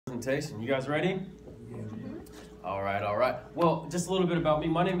presentation. You guys ready? All right, all right. Well, just a little bit about me.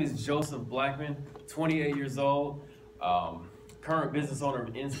 My name is Joseph Blackman, 28 years old, current business owner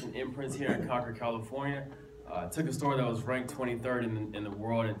of Instant Imprints here in Concord, California. Took a store that was ranked 23rd in the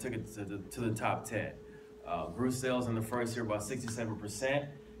world and took it to the top 10. Grew sales in the first year about 67%,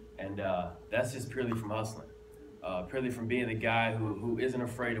 and that's just purely from hustling. Purely from being the guy who isn't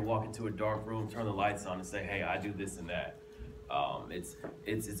afraid to walk into a dark room, turn the lights on, and say, hey, I do this and that.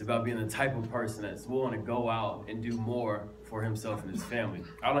 It's about being the type of person that's willing to go out and do more for himself and his family.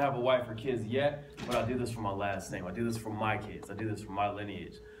 I don't have a wife or kids yet, but I do this for my last name. I do this for my kids. I do this for my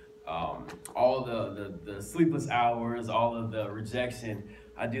lineage. All the sleepless hours, all of the rejection,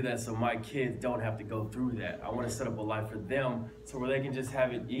 I do that so my kids don't have to go through that. I want to set up a life for them so where they can just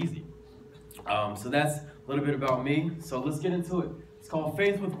have it easy. So that's a little bit about me. So let's get into it. It's called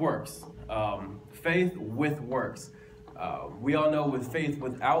Faith with Works. Faith with Works. We all know what faith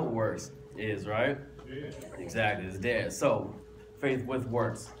without works is, right? Yeah. Exactly, it's dead. So, faith with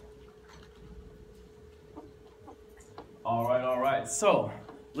works. All right. So,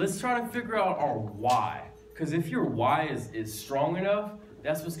 let's try to figure out our why. Because if your why is strong enough,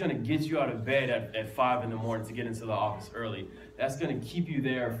 that's what's going to get you out of bed at 5 in the morning to get into the office early. That's going to keep you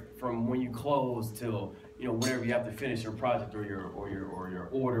there from when you close till, whenever you have to finish your project or your order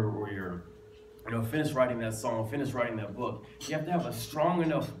or your finish writing that song, finish writing that book. You have to have a strong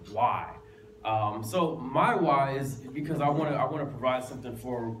enough why. So my why is because I want to provide something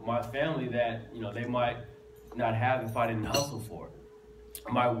for my family that they might not have if I didn't hustle for it.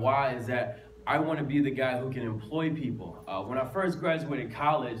 My why is that I want to be the guy who can employ people. When I first graduated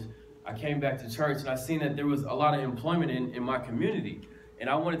college, I came back to church and I seen that there was a lot of employment in my community. And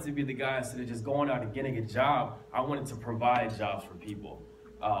I wanted to be the guy, instead of just going out and getting a job, I wanted to provide jobs for people.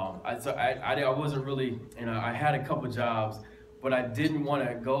 I wasn't really, I had a couple jobs, but I didn't want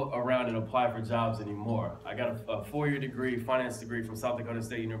to go around and apply for jobs anymore. I got a 4-year degree, finance degree from South Dakota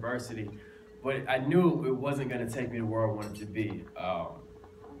State University, but I knew it wasn't going to take me to where I wanted to be.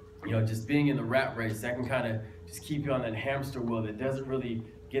 Just being in the rat race, that can kind of just keep you on that hamster wheel that doesn't really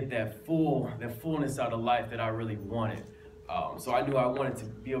get that fullness out of life that I really wanted. So I knew I wanted to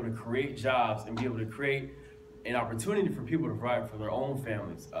be able to create jobs and be able to create an opportunity for people to provide for their own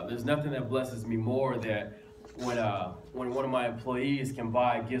families. There's nothing that blesses me more than when one of my employees can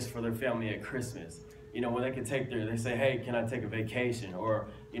buy gifts for their family at Christmas. When they can they say, hey, can I take a vacation? Or,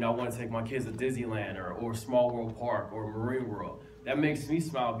 I want to take my kids to Disneyland or Small World Park or Marine World. That makes me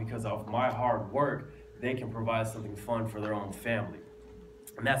smile because of my hard work, they can provide something fun for their own family.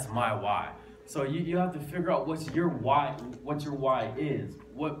 And that's my why. So you have to figure out what your why is.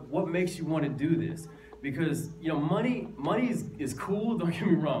 What makes you want to do this? Because money is cool. Don't get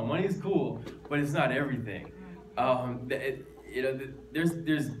me wrong, money is cool, but it's not everything.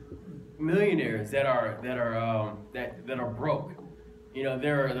 There's millionaires that are broke.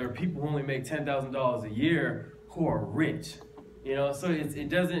 There are people who only make $10,000 a year who are rich. So it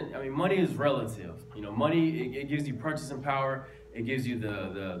doesn't. I mean, money is relative. Money it gives you purchasing power. It gives you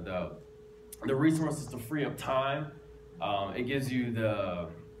the resources to free up time. It gives you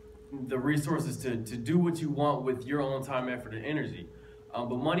the resources to do what you want with your own time, effort, and energy.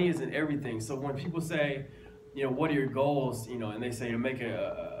 But money isn't everything. So when people say, what are your goals, and they say to make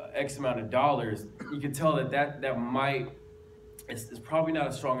a X amount of dollars, you can tell it's probably not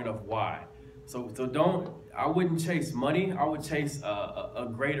a strong enough why. So I wouldn't chase money. I would chase a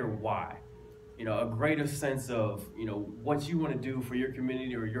greater why, a greater sense of, what you want to do for your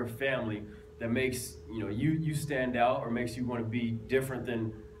community or your family that makes, you stand out or makes you want to be different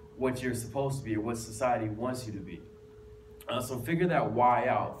than what you're supposed to be or what society wants you to be. So figure that why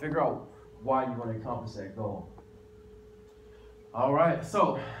out. Figure out why you want to accomplish that goal. All right,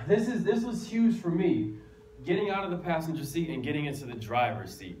 so this was huge for me, getting out of the passenger seat and getting into the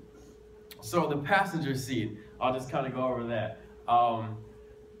driver's seat. So the passenger seat, I'll just kind of go over that.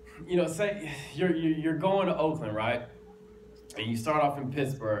 Say you're going to Oakland, right? And you start off in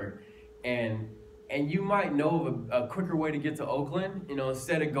Pittsburgh, and you might know of a quicker way to get to Oakland.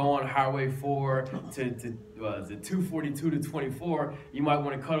 Instead of going Highway 4 to 242 to 24, you might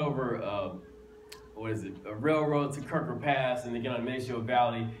want to cut over a railroad to Kirker Pass and then get on Mayfield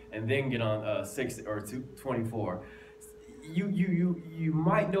Valley and then get on 6 or 224. You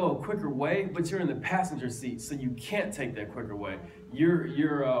might know a quicker way, but you're in the passenger seat, so you can't take that quicker way. You're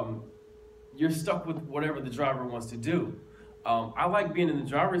stuck with whatever the driver wants to do. I like being in the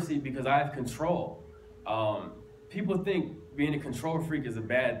driver's seat because I have control. People think being a control freak is a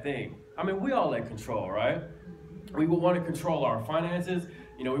bad thing. I mean, we all like control, right? We want to control our finances.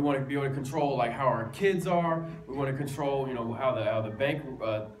 We want to be able to control like how our kids are. We want to control, how the bank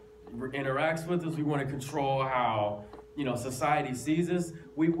interacts with us. We want to control how, society sees us.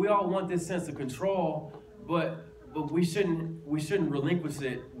 We all want this sense of control, but we shouldn't relinquish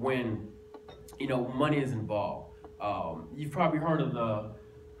it when, money is involved. You've probably heard of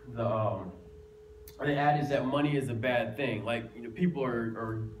the adage that money is a bad thing. Like, people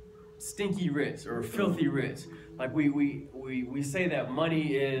are stinky rich or filthy rich. Like we say that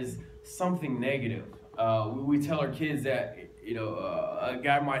money is something negative. We tell our kids that a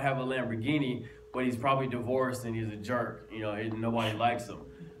guy might have a Lamborghini, but he's probably divorced and he's a jerk. And nobody likes him.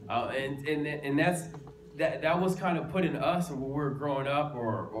 And that was kind of put in us when we were growing up,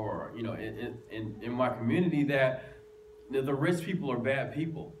 or in my community, that the rich people are bad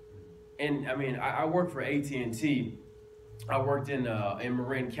people. And I mean, I worked for AT&T. I worked in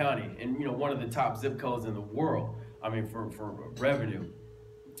Marin County, and one of the top zip codes in the world. I mean, for revenue.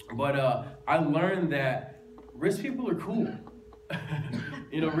 But I learned that rich people are cool.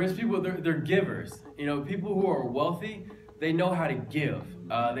 Rich people, they're givers. People who are wealthy, they know how to give.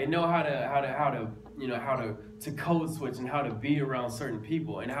 They know how to code switch and how to be around certain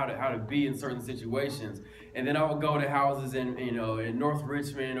people and how to be in certain situations. And then I would go to houses in North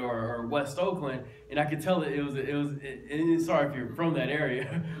Richmond or West Oakland, and I could tell that it was sorry if you're from that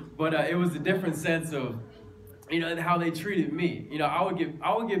area, but it was a different sense of how they treated me. I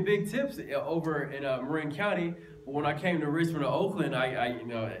would get big tips over in Marin County, but when I came to Richmond or Oakland,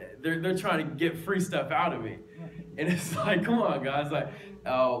 they're trying to get free stuff out of me, and it's like, come on, guys. Like,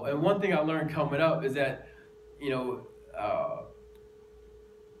 and one thing I learned coming up is that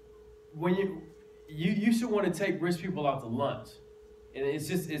when you should want to take rich people out to lunch, and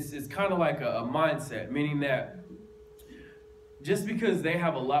it's kind of like a mindset, meaning that just because they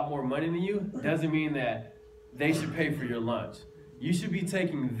have a lot more money than you doesn't mean that they should pay for your lunch. You should be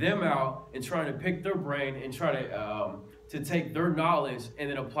taking them out and trying to pick their brain and try to take their knowledge and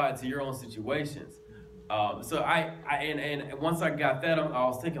then apply it to your own situations. So and once I got that, I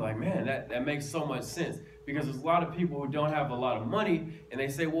was thinking like, man, that makes so much sense, because there's a lot of people who don't have a lot of money and they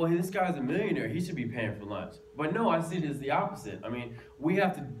say, well, this guy's a millionaire, he should be paying for lunch. But no, I see it as the opposite. I mean, we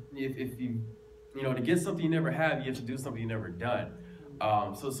have to, if you to get something you never have, you have to do something you never done.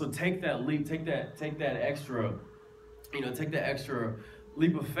 So take that leap, take that extra, take that extra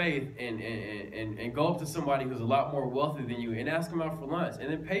leap of faith and go up to somebody who's a lot more wealthy than you and ask them out for lunch, and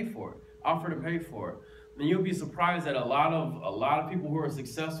then pay for it. Offer to pay for it. Then you'll be surprised that a lot of people who are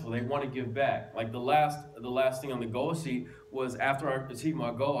successful, they want to give back. Like the last thing on the goal sheet was, after I achieve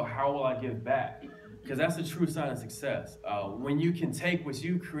my goal, how will I give back? Because that's the true sign of success. When you can take what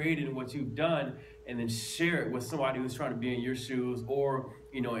you created and what you've done and then share it with somebody who's trying to be in your shoes, or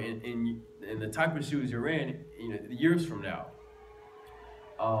in the type of shoes you're in, years from now.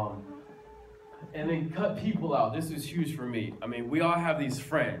 And then cut people out. This is huge for me. I mean, we all have these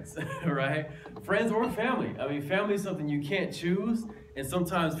friends, right? Friends or family. I mean, family is something you can't choose, and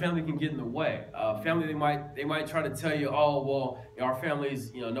sometimes family can get in the way. Family, they might try to tell you, oh, well, our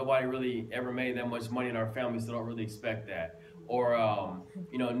families, nobody really ever made that much money in our family, so don't really expect that. Or,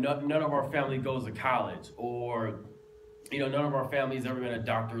 none of our family goes to college, or, none of our family's ever been a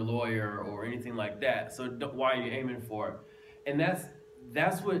doctor, lawyer, or anything like that. So why are you aiming for it? And that's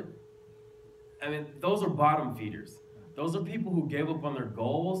what. I mean, those are bottom feeders. Those are people who gave up on their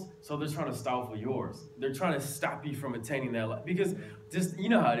goals, so they're trying to stifle yours. They're trying to stop you from attaining that life. Because just,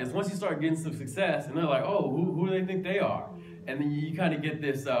 how it is, once you start getting some success, and they're like, oh, who do they think they are? And then you kind of get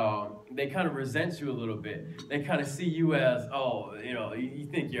this, they kind of resent you a little bit. They kind of see you as, oh, you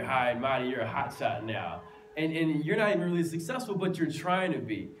think you're high and mighty, you're a hot shot now. And you're not even really successful, but you're trying to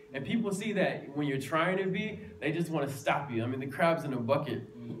be. And people see that when you're trying to be, they just want to stop you. I mean, the crabs in a bucket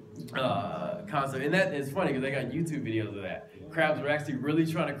concept, and that is funny because they got YouTube videos of that. Crabs are actually really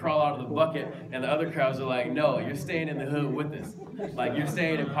trying to crawl out of the bucket, and the other crabs are like, no, you're staying in the hood with us. Like, you're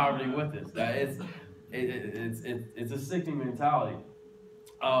staying in poverty with us. It's a sickening mentality.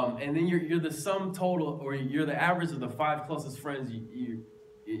 And then you're the sum total, or you're the average of the five closest friends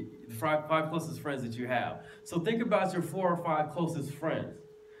five closest friends that you have. So think about your 4 or 5 closest friends.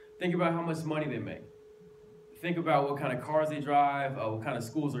 Think about how much money they make. Think about what kind of cars they drive, what kind of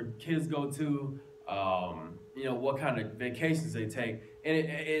schools their kids go to, what kind of vacations they take. And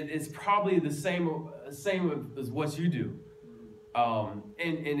it's probably the same as what you do. And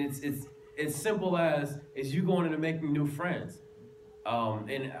it's simple as you going into making new friends.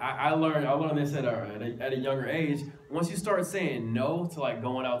 And I learned this at a younger age. Once you start saying no to like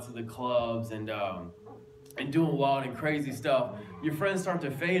going out to the clubs and doing wild and crazy stuff, your friends start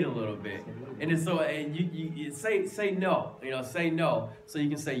to fade a little bit. And it's so you say no, say no so you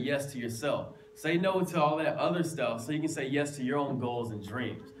can say yes to yourself. Say no to all that other stuff so you can say yes to your own goals and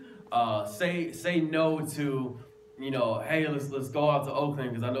dreams. Say no to, hey, let's go out to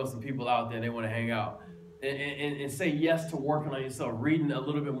Oakland because I know some people out there, they want to hang out. And say yes to working on yourself, reading a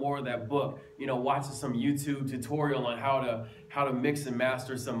little bit more of that book, watching some YouTube tutorial on how to mix and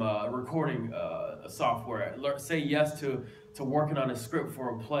master some recording software. Say yes to working on a script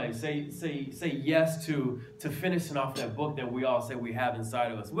for a play. Say yes to finishing off that book that we all say we have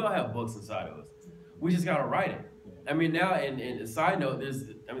inside of us. We all have books inside of us. We just gotta write it. I mean, now, and a side note,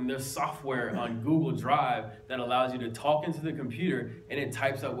 there's software on Google Drive that allows you to talk into the computer and it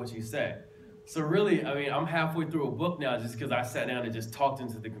types up what you say. So really, I'm halfway through a book now just because I sat down and just talked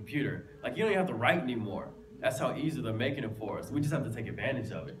into the computer. Like, you don't even have to write anymore. That's how easy they're making it for us. We just have to take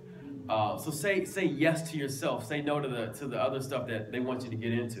advantage of it. So say yes to yourself. Say no to the other stuff that they want you to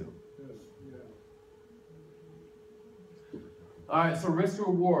get into. All right, so risk and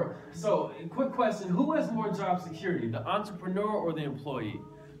reward. So, quick question: who has more job security, the entrepreneur or the employee?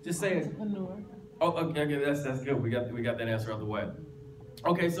 Just say it. Entrepreneur. Oh, okay, that's good. We got that answer out of the way.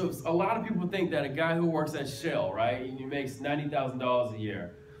 Okay, so a lot of people think that a guy who works at Shell, right, he makes $90,000 a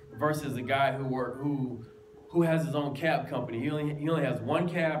year, versus a guy who has his own cab company. He only has one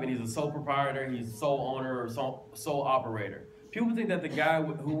cab, and he's a sole proprietor. He's sole owner or sole operator. People think that the guy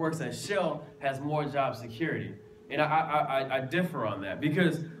who works at Shell has more job security. And I differ on that,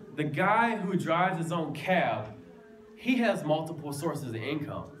 because the guy who drives his own cab, he has multiple sources of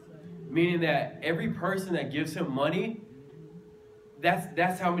income, meaning that every person that gives him money,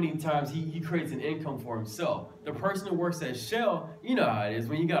 that's how many times he creates an income for himself. The person who works at Shell, you know how it is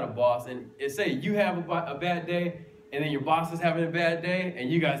when you got a boss, and say you have a bad day, and then your boss is having a bad day,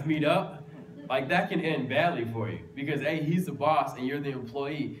 and you guys meet up. Like, that can end badly for you, because A, he's the boss and you're the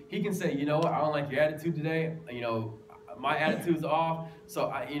employee. He can say, you know what, I don't like your attitude today. My attitude's off,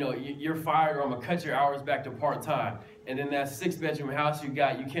 so you're fired, or I'm gonna cut your hours back to part-time. And then that 6-bedroom house you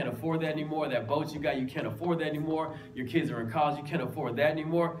got, you can't afford that anymore. That boat you got, you can't afford that anymore. Your kids are in college, you can't afford that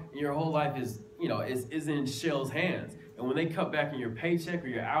anymore. And your whole life is in Shell's hands. And when they cut back in your paycheck or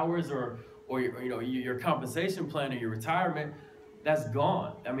your hours or your compensation plan or your retirement, that's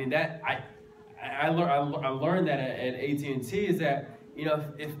gone. I mean, that I learned that at AT&T is that,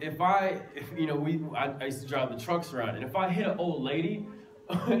 I used to drive the trucks around, and if I hit an old lady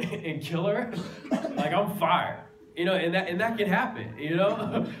and kill her, like, I'm fired, and that can happen,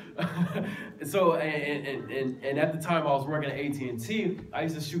 So, and at the time I was working at AT&T, I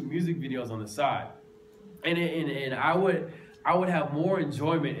used to shoot music videos on the side, and I would have more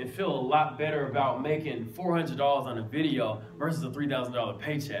enjoyment and feel a lot better about making $400 on a video versus a $3,000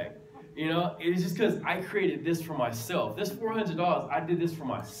 paycheck. It's just because I created this for myself. This $400, I did this for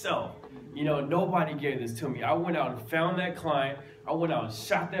myself. Nobody gave this to me. I went out and found that client. I went out and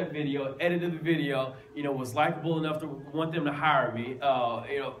shot that video, edited the video, was likable enough to want them to hire me,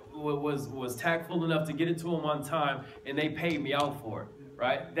 was tactful enough to get it to them on time, and they paid me out for it,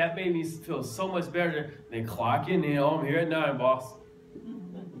 right? That made me feel so much better than clocking in. I'm here at 9, boss.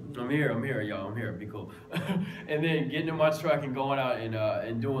 I'm here, y'all. I'm here. Be cool. And then getting in my truck and going out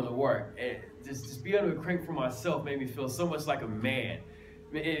and doing the work. And just being able to create for myself made me feel so much like a man.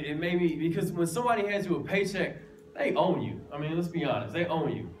 It made me, because when somebody hands you a paycheck, they own you. Let's be honest. They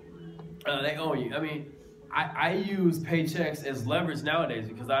own you. They own you. I use paychecks as leverage nowadays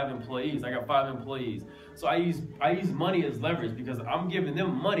because I have employees. I got 5 employees. So I use money as leverage because I'm giving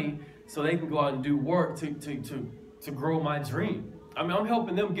them money so they can go out and do work to grow my dream. I'm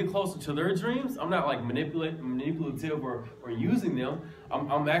helping them get closer to their dreams. I'm not like manipulative or using them.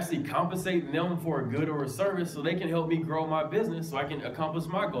 I'm actually compensating them for a good or a service so they can help me grow my business so I can accomplish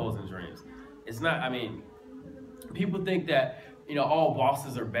my goals and dreams. It's not, people think that, all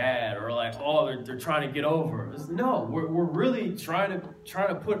bosses are bad or like, they're trying to get over. No, we're really trying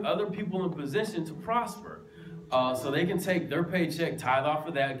to put other people in position to prosper. So they can take their paycheck, tithe off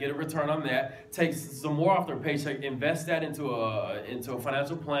of that, get a return on that, take some more off their paycheck, invest that into a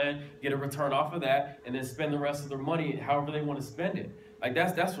financial plan, get a return off of that, and then spend the rest of their money however they want to spend it. Like,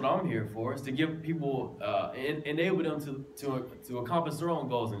 that's what I'm here for, is to give people, enable them to accomplish their own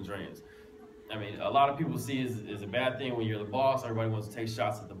goals and dreams. A lot of people see it as a bad thing when you're the boss. Everybody wants to take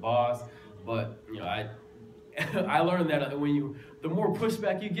shots at the boss, but I learned that the more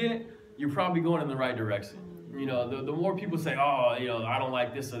pushback you get, you're probably going in the right direction. The more people say, I don't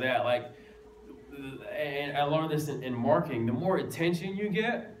like this or that, and I learned this in marketing, the more attention you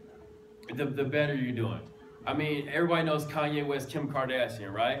get, the better you're doing. Everybody knows Kanye West, Kim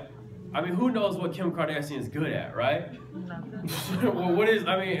Kardashian, right? Who knows what Kim Kardashian is good at, right? Well,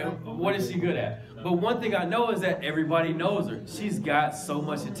 what is she good at? But one thing I know is that everybody knows her. She's got so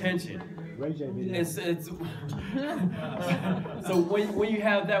much attention. Great JB. It's so when you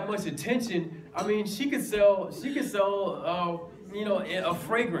have that much attention, I mean, she could sell you know, a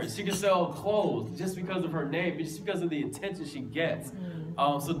fragrance. She could sell clothes just because of her name, just because of the attention she gets.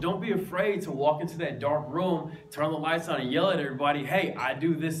 So don't be afraid to walk into that dark room, turn the lights on, and yell at everybody, hey, I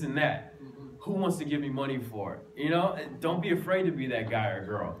do this and that. Who wants to give me money for it? You know, don't be afraid to be that guy or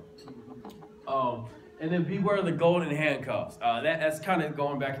girl. And then beware of the golden handcuffs. That's kind of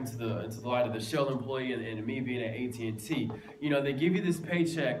going back into the light of the Shell employee and me being at AT&T. You know, they give you this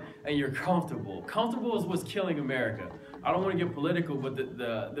paycheck and you're comfortable. Comfortable is what's killing America. I don't want to get political, but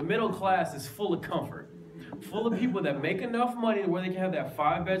the middle class is full of comfort. Full of people that make enough money where they can have that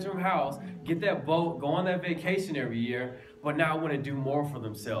 5-bedroom house, get that boat, go on that vacation every year, but now want to do more for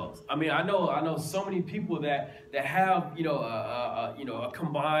themselves. I mean, I know so many people that have a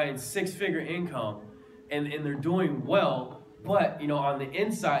combined 6-figure income, and they're doing well, but on the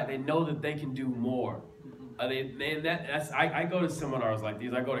inside they know that they can do more. I go to seminars like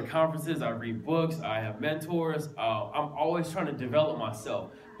these. I go to conferences. I read books. I have mentors. I'm always trying to develop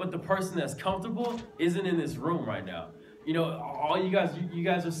myself. But the person that's comfortable isn't in this room right now. All you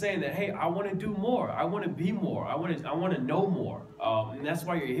guys are saying that, hey, I want to do more. I want to be more. I want to know more. And that's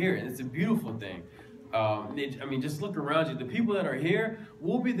why you're here. And it's a beautiful thing. I mean, just look around you. The people that are here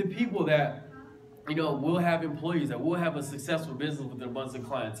will be the people that, we'll have employees, that we'll have a successful business with a bunch of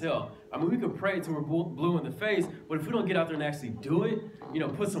clientele. I mean, we could pray till we're blue in the face, but if we don't get out there and actually do it,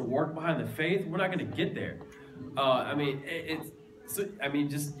 put some work behind the faith, we're not going to get there.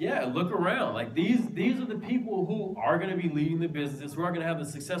 Look around. Like these are the people who are going to be leading the business, who are going to have the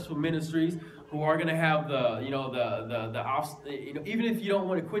successful ministries, who are going to have even if you don't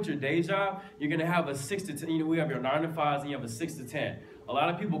want to quit your day job, you're going to have a 6 to 10. We have your 9 to 5s, and you have a 6 to 10. A lot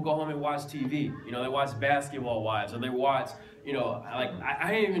of people go home and watch TV. They watch Basketball Wives, or they watch,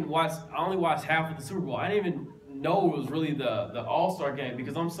 I only watched half of the Super Bowl. I didn't even know it was really the All-Star game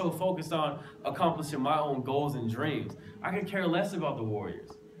because I'm so focused on accomplishing my own goals and dreams. I could care less about the Warriors.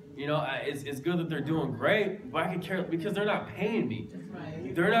 It's good that they're doing great, but I could care because they're not paying me.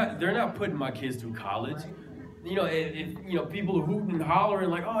 Right. They're not putting my kids through college. If people are hooting and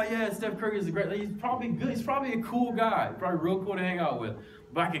hollering like, oh yeah, Steph Curry is he's probably good. He's probably a cool guy, probably real cool to hang out with.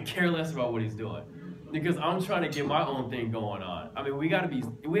 But I could care less about what he's doing because I'm trying to get my own thing going on. I mean, we have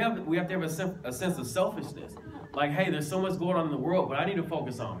to have a sense of selfishness. Like, hey, there's so much going on in the world, but I need to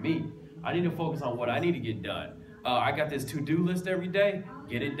focus on me. I need to focus on what I need to get done. I got this to-do list every day.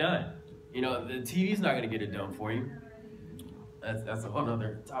 Get it done. The TV's not going to get it done for you. That's a whole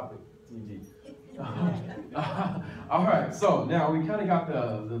other topic, TG. All right, so now we kind of got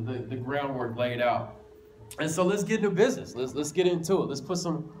the groundwork laid out, and so let's get into business. Let's get into it. Let's put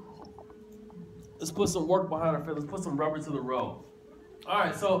some work behind our feet. Let's put some rubber to the road. All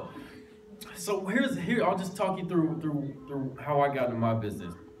right, so here I'll just talk you through how I got into my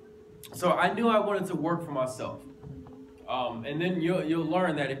business. So I knew I wanted to work for myself, and then you'll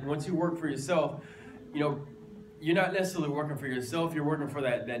learn that once you work for yourself, you're not necessarily working for yourself. You're working for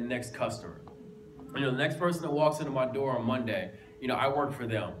that next customer. The next person that walks into my door on Monday, I work for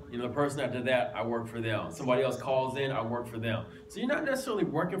them. The person after that, I work for them. Somebody else calls in, I work for them. So you're not necessarily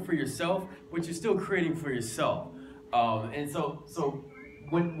working for yourself, but you're still creating for yourself. And so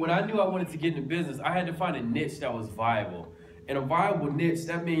when I knew I wanted to get into business, I had to find a niche that was viable. And a viable niche,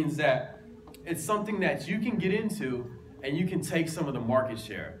 that means that it's something that you can get into and you can take some of the market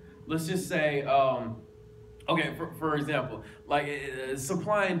share. Let's just say, okay, for example, like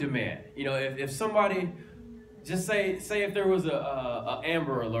supply and demand. If somebody, just say if there was a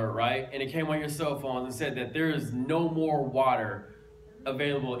Amber Alert, right, and it came on your cell phone and said that there is no more water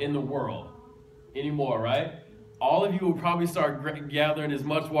available in the world anymore, right? All of you will probably start gathering as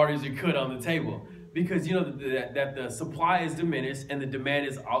much water as you could on the table because that the supply is diminished and the demand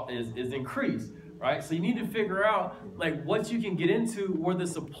is increased. Right, so you need to figure out like what you can get into where the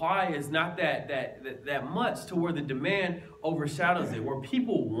supply is not that much to where the demand overshadows it, where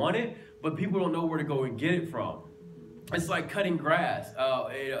people want it, but people don't know where to go and get it from. It's like cutting grass.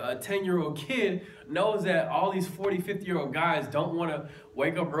 A 10-year-old kid knows that all these 40, 50-year-old guys don't want to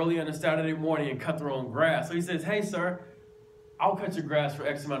wake up early on a Saturday morning and cut their own grass. So he says, hey, sir, I'll cut your grass for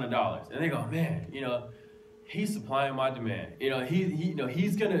X amount of dollars. And they go, man, he's supplying my demand.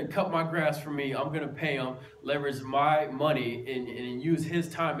 He's gonna cut my grass for me. I'm gonna pay him, leverage my money, and use his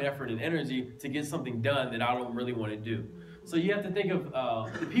time, effort, and energy to get something done that I don't really want to do. So you have to think of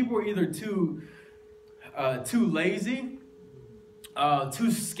the people are either too lazy,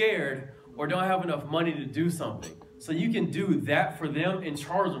 too scared, or don't have enough money to do something. So you can do that for them and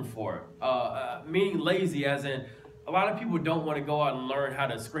charge them for it. Meaning lazy, as in A lot of people don't want to go out and learn how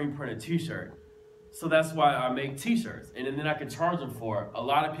to screen print a t-shirt. So that's why I make t-shirts, and then I can charge them for it. A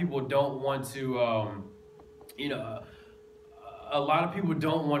lot of people don't want to, a lot of people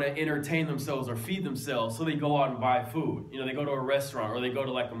don't want to entertain themselves or feed themselves, so they go out and buy food. They go to a restaurant or they go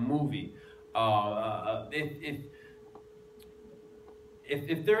to like a movie.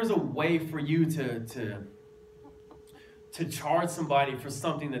 If there's a way for you to charge somebody for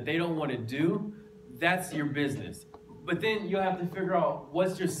something that they don't want to do, that's your business. But then you'll have to figure out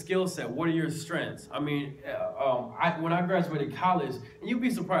what's your skill set, what are your strengths. I mean, when I graduated college, and you'd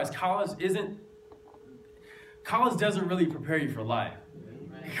be surprised, college doesn't really prepare you for life.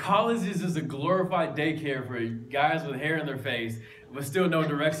 College is just a glorified daycare for guys with hair in their face, but still no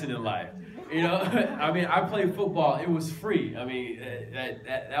direction in life. I mean, I played football. It was free. I mean,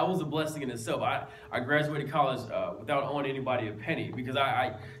 that was a blessing in itself. I graduated college without owing anybody a penny because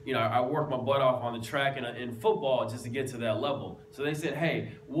I worked my butt off on the track and in football just to get to that level. So they said,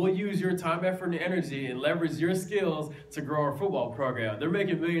 hey, we'll use your time, effort, and energy and leverage your skills to grow our football program. They're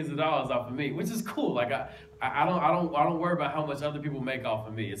making millions of dollars off of me, which is cool. Like I don't worry about how much other people make off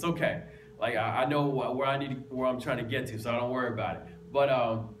of me. It's okay. Like I know where I'm trying to get to, so I don't worry about it. But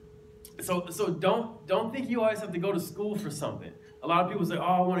So don't think you always have to go to school for something. A lot of people say, oh,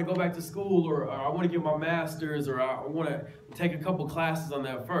 I want to go back to school, or I want to get my master's, or I want to take a couple classes on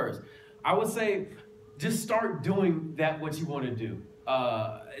that first. I would say just start doing what you want to do.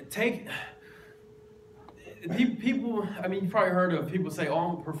 People, I mean, you've probably heard of people say, oh,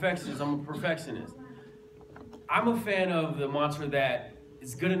 I'm a perfectionist. I'm a fan of the mantra that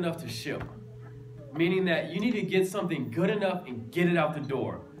it's good enough to ship, meaning that you need to get something good enough and get it out the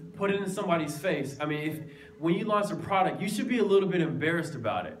door. Put it in somebody's face. I mean, when you launch a product, you should be a little bit embarrassed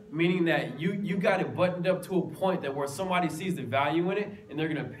about it, meaning that you got it buttoned up to a point that where somebody sees the value in it and they're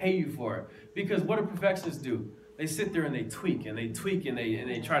going to pay you for it. Because what do perfectionists do? They sit there and they tweak and they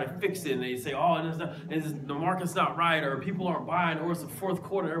try to fix it, and they say, oh, the market's not right, or people aren't buying, or it's the fourth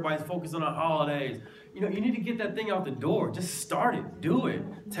quarter, everybody's focusing on holidays. You need to get that thing out the door. Just start it. Do it.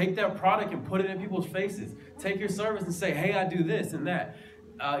 Take that product and put it in people's faces. Take your service and say, hey, I do this and that.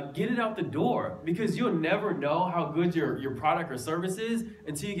 Get it out the door, because you'll never know how good your product or service is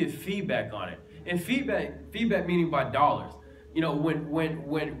until you get feedback on it. And feedback meaning by dollars.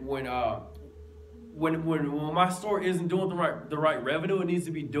 When my store isn't doing the right revenue it needs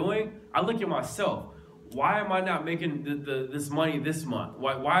to be doing, I look at myself. Why am I not making this money this month?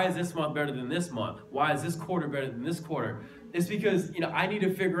 Why is this month better than this month? Why is this quarter better than this quarter? It's because I need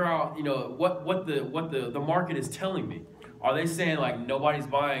to figure out what the market is telling me. Are they saying like nobody's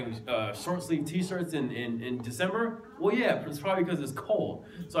buying short sleeve t-shirts in December? Well, yeah, it's probably because it's cold.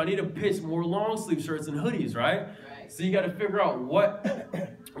 So I need to pitch more long sleeve shirts and hoodies, right? So you got to figure out what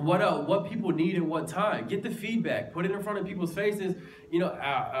people need at what time. Get the feedback, put it in front of people's faces,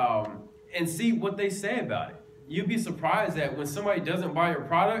 and see what they say about it. You'd be surprised that when somebody doesn't buy your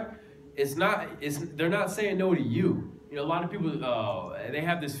product, they're not saying no to you. A lot of people, they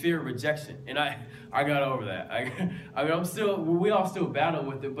have this fear of rejection, and I got over that. I mean, we all still battle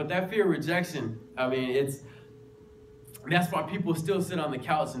with it, but that fear of rejection, I mean, that's why people still sit on the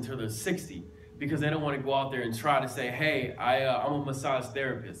couch until they're 60, because they don't want to go out there and try to say, hey, I'm a massage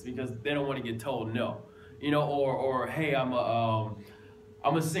therapist, because they don't want to get told no, or hey, I'm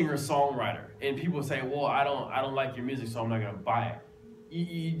a singer-songwriter, and people say, well, I don't like your music, so I'm not gonna buy it.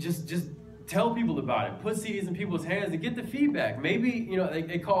 You just tell people about it. Put CDs in people's hands and get the feedback. Maybe,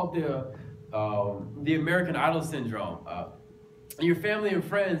 they call it the American Idol syndrome. Your family and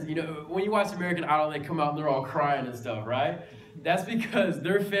friends, when you watch American Idol, they come out and they're all crying and stuff, right? That's because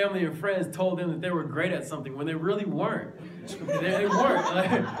their family and friends told them that they were great at something when they really weren't. They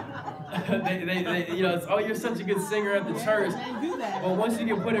weren't. It's, oh, you're such a good singer at the church. But once you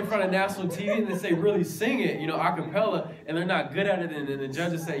get put in front of national TV and they say, really sing it, a cappella, and they're not good at it, and the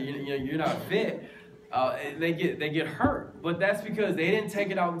judges say, you're not fit, they get hurt. But that's because they didn't take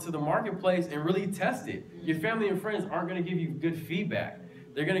it out into the marketplace and really test it. Your family and friends aren't going to give you good feedback.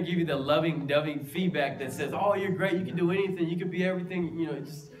 They're going to give you the loving, doving feedback that says, oh, you're great, you can do anything, you can be everything,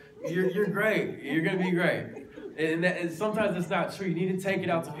 you're great, you're going to be great. And sometimes it's not true. You need to take it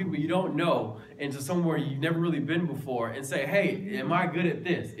out to people you don't know and to somewhere you've never really been before and say, hey, am I good at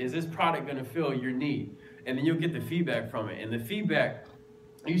this? Is this product going to fill your need? And then you'll get the feedback from it. And the feedback,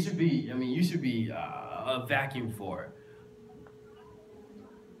 you should be a vacuum for it.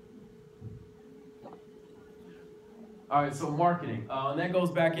 All right, so marketing. And that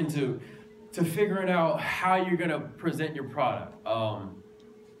goes back into figuring out how you're going to present your product.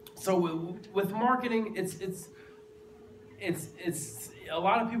 So with marketing, it's a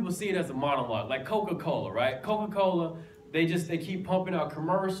lot of people see it as a monologue, like Coca-Cola, right? Coca-Cola, they keep pumping out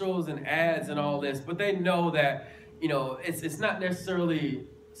commercials and ads and all this, but they know that, you know, it's not necessarily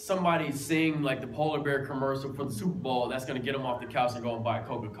somebody seeing like the polar bear commercial for the Super Bowl that's going to get them off the couch and go and buy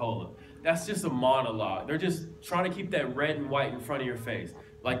Coca-Cola. That's just a monologue. They're just trying to keep that red and white in front of your face.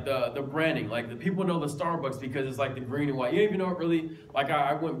 Like the branding, like the people know the Starbucks because it's like the green and white. You don't even know it really, like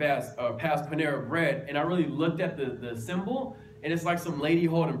I went past Panera Bread and I really looked at the symbol and it's like some lady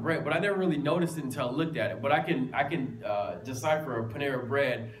holding bread, but I never really noticed it until I looked at it. But I can decipher a Panera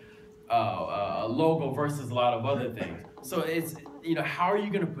Bread logo versus a lot of other things. So it's, you know, how are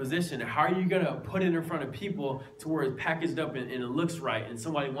you going to position it? How are you going to put it in front of people to where it's packaged up and it looks right and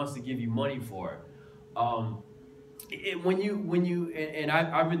somebody wants to give you money for it? I've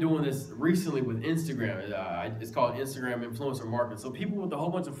been doing this recently with Instagram. It's called Instagram influencer marketing. So people with a whole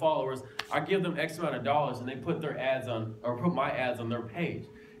bunch of followers, I give them X amount of dollars and they put their ads on, or put my ads on their page.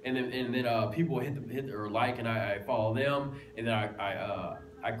 And then people hit or like, and I follow them, and then I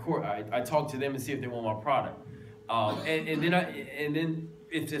talk to them and see if they want my product. And then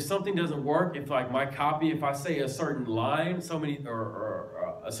if something doesn't work, if like my copy, if I say a certain line,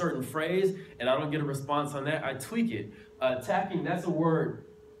 or a certain phrase, and I don't get a response on that, I tweak it. Tacking, that's a word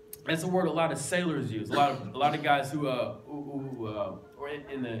a lot of sailors use. A lot of guys who are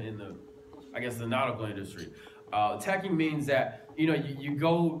in the I guess the nautical industry. Tacking means that, you know, you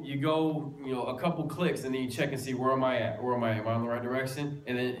go, you know, a couple clicks and then you check and see where am I at? Where am I? Am I in the right direction?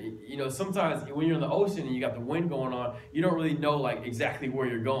 And then, you know, sometimes when you're in the ocean and you got the wind going on, you don't really know like exactly where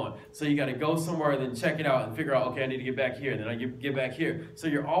you're going. So you got to go somewhere and then check it out and figure out, okay, I need to get back here. Then I get back here. So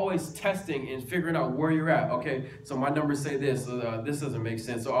you're always testing and figuring out where you're at. Okay, so my numbers say this. So this doesn't make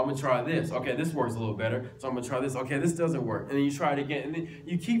sense. So I'm gonna try this. Okay, this works a little better. So I'm gonna try this. Okay, this doesn't work. And then you try it again. And then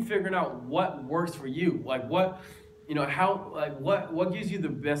you keep figuring out what works for you. Like what. You know, what gives you the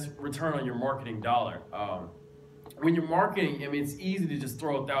best return on your marketing dollar? When you're marketing, I mean, it's easy to just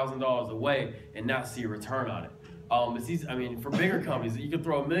throw $1,000 away and not see a return on it. It's easy, I mean, for bigger companies, you can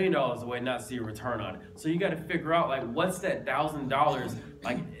throw $1 million away and not see a return on it. So you got to figure out like what's that $1,000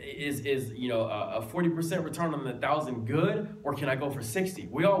 like is you know a 40% return on the 1,000 good, or can I go for 60?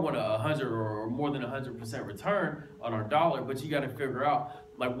 We all want 100 or more than 100% return on our dollar, but you got to figure out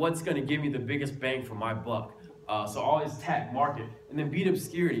like what's going to give me the biggest bang for my buck. So always tack, market, and then beat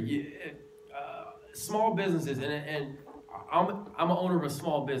obscurity. Small businesses, and I'm an owner of a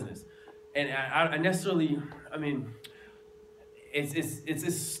small business, and I necessarily, I mean, it's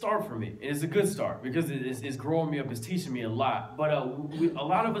a start for me, and it's a good start because it's growing me up, it's teaching me a lot. But a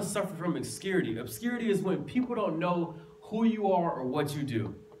lot of us suffer from obscurity. Obscurity is when people don't know who you are or what you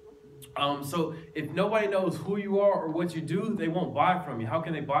do. So if nobody knows who you are or what you do, they won't buy from you. How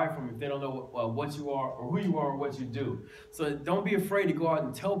can they buy from you if they don't know what you are or who you are or what you do? So don't be afraid to go out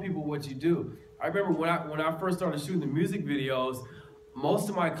and tell people what you do. I remember when I first started shooting the music videos, most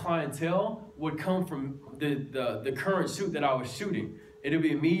of my clientele would come from the current shoot that I was shooting. It'd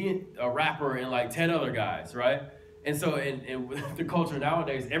be me, a rapper, and like 10 other guys, right? And so, and with the culture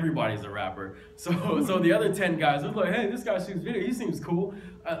nowadays, everybody's a rapper. So the other 10 guys was like, hey, this guy shoots video, he seems cool.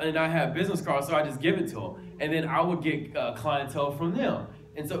 And I have business cards, so I just give it to him. And then I would get clientele from them.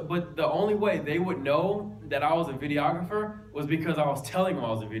 And so, but the only way they would know that I was a videographer was because I was telling them I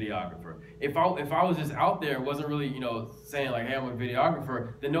was a videographer. If I was just out there and wasn't really, you know, saying like, hey, I'm a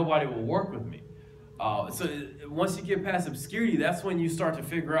videographer, then nobody will work with me. So once you get past obscurity, that's when you start to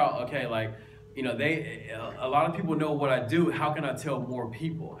figure out, okay, like, you know, a lot of people know what I do. How can I tell more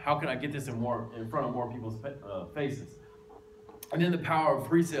people? How can I get this in front of more people's faces? And then the power of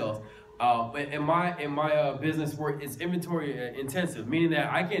pre-sales. In my business, where it's inventory intensive, meaning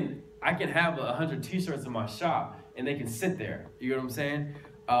that I can have 100 T-shirts in my shop and they can sit there. You know what I'm saying?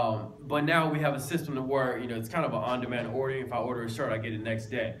 But now we have a system to where, you know, it's kind of an on-demand ordering. If I order a shirt, I get it next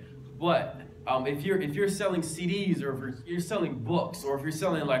day. But if you're selling CDs, or if you're selling books, or if you're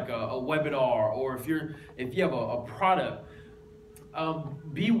selling like a webinar, or if you have a product,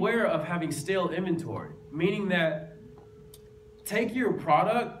 beware of having stale inventory. Meaning that take your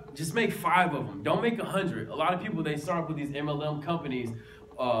product, just make 5 of them. Don't make 100. A lot of people, they start with these MLM companies,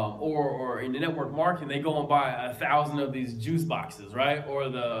 or in the network marketing, they go and buy 1,000 of these juice boxes, right? Or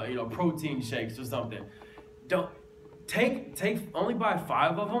the, you know, protein shakes or something. Don't. Only buy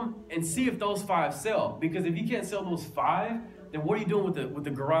 5 of them and see if those 5 sell. Because if you can't sell those 5, then what are you doing with the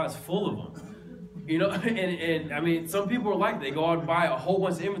garage full of them? You know, and I mean, some people are like, they go out and buy a whole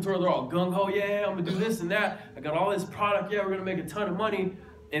bunch of inventory. They're all gung-ho, yeah, I'm gonna do this and that. I got all this product, yeah, we're gonna make a ton of money.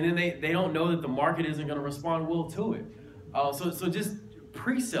 And then they don't know that the market isn't gonna respond well to it. So just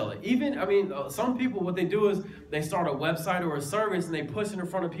pre-sell it. Even, I mean, some people, what they do is they start a website or a service and they push it in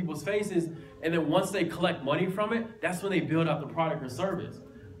front of people's faces, and then once they collect money from it, that's when they build out the product or service.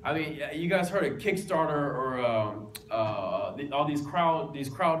 I mean, you guys heard of Kickstarter or all these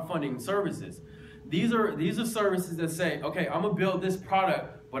crowdfunding services. These are services that say, okay, I'm gonna build this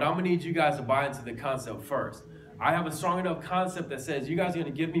product, but I'm gonna need you guys to buy into the concept first. I have a strong enough concept that says you guys are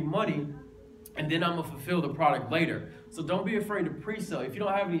gonna give me money, and then I'm gonna fulfill the product later. So don't be afraid to pre-sell. If you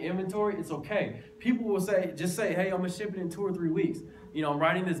don't have any inventory, it's okay. People will just say, hey, I'm gonna ship it in 2 or 3 weeks. You know, I'm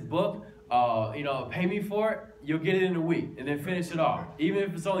writing this book, you know, pay me for it, you'll get it in a week, and then finish it off, even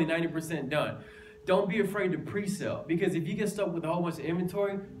if it's only 90% done. Don't be afraid to pre-sell, because if you get stuck with a whole bunch of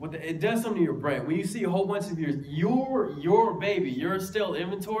inventory, it does something to your brain. When you see a whole bunch of your baby, your stale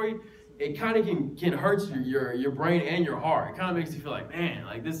inventory, it kind of can hurt your brain and your heart. It kind of makes you feel like, man,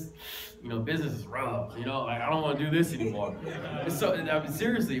 like this, you know, business is rough. You know, like I don't want to do this anymore. So, I mean,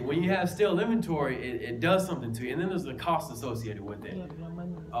 seriously, when you have stale inventory, it does something to you, and then there's the cost associated with it.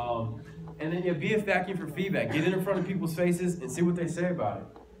 And then be a vacuum for feedback. Get it in front of people's faces and see what they say about it.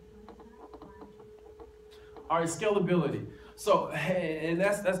 All right, scalability. So, and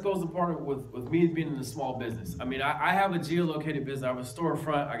that goes apart with me being in a small business. I mean, I have a geolocated business. I have a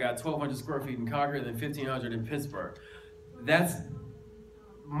storefront. I got 1,200 square feet in Concord and then 1,500 in Pittsburgh. That's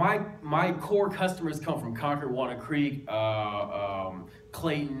my core customers come from Concord, Walnut Creek,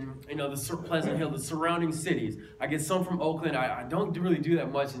 Clayton, you know, the Pleasant Hill, the surrounding cities. I get some from Oakland. I don't really do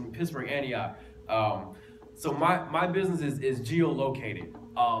that much in Pittsburgh, Antioch. So my business is geolocated,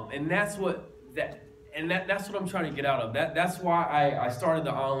 and that's what I'm trying to get out of. That's why I started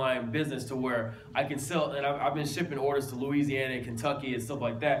the online business, to where I can sell, and I've been shipping orders to Louisiana and Kentucky and stuff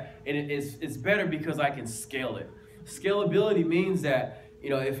like that. And it's better because I can scale it. Scalability means that, you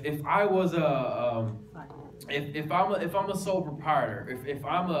know, if I was if I'm a sole proprietor, if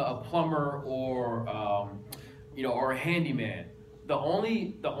I'm a plumber or you know, or a handyman, the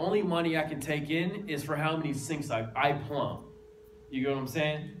only money I can take in is for how many sinks I plumb. You get what I'm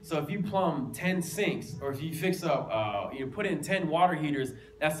saying? So if you plumb 10 sinks, or if you fix up, you put in 10 water heaters,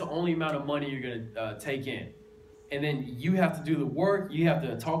 that's the only amount of money you're gonna take in. And then you have to do the work, you have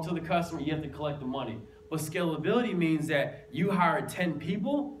to talk to the customer, you have to collect the money. But scalability means that you hire 10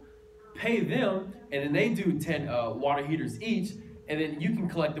 people, pay them, and then they do 10 water heaters each, and then you can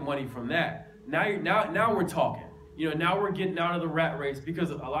collect the money from that. Now we're talking. You know, now we're getting out of the rat race, because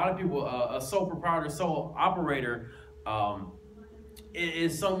a lot of people, a sole proprietor, sole operator,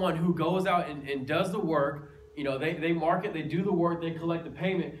 is someone who goes out and does the work. You know, they market, they do the work, they collect the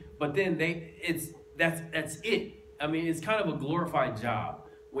payment, but then that's it. I mean, it's kind of a glorified job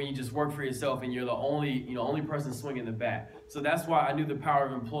when you just work for yourself and you're the only person swinging the bat. So that's why I knew the power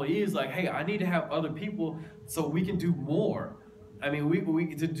of employees. Like, hey, I need to have other people so we can do more. I mean, we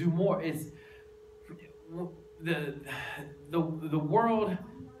get to do more. It's the world,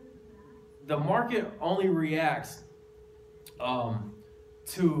 the market only reacts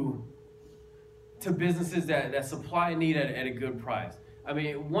to businesses that supply and need at a good price. I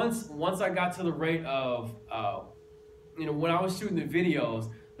mean, once I got to the rate of, you know, when I was shooting the videos,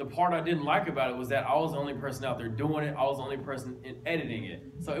 the part I didn't like about it was that I was the only person out there doing it. I was the only person editing it.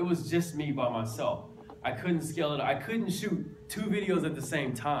 So it was just me by myself. I couldn't scale it. I couldn't shoot 2 videos at the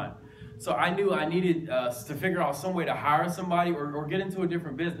same time. So I knew I needed to figure out some way to hire somebody or get into a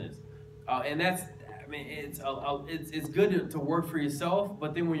different business. And that's, I mean, it's good to work for yourself,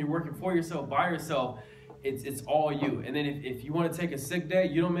 but then when you're working for yourself, by yourself, it's all you. And then if you want to take a sick day,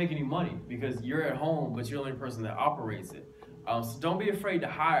 you don't make any money because you're at home, but you're the only person that operates it. So don't be afraid to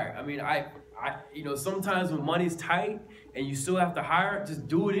hire. I mean, you know, sometimes when money's tight and you still have to hire, just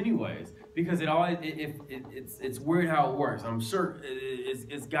do it anyways, because it's weird how it works. I'm sure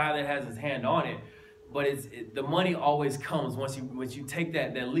it's God that has his hand on it, but the money always comes once you take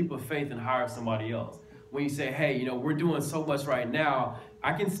that leap of faith and hire somebody else. When you say, hey, you know, we're doing so much right now,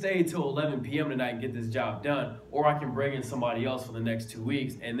 I can stay till 11 p.m. tonight and get this job done, or I can bring in somebody else for the next 2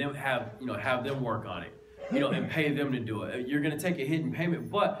 weeks and then have them work on it, you know, and pay them to do it. You're going to take a hit in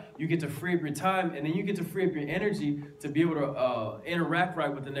payment, but you get to free up your time, and then you get to free up your energy to be able to interact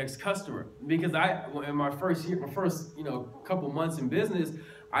right with the next customer. Because in my first couple months in business,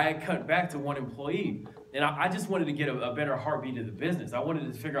 I had cut back to 1 employee. And I just wanted to get a better heartbeat to the business. I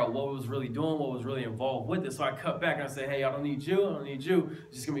wanted to figure out what was really doing, what was really involved with it. So I cut back and I said, hey, I don't need you. It's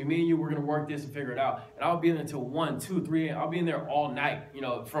just going to be me and you. We're going to work this and figure it out. And I'll be in there until 1, 2, 3. I'll be in there all night, you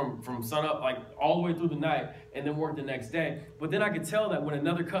know, from sun up, like all the way through the night, and then work the next day. But then I could tell that when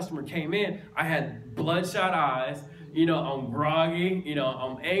another customer came in, I had bloodshot eyes, you know, I'm groggy, you know,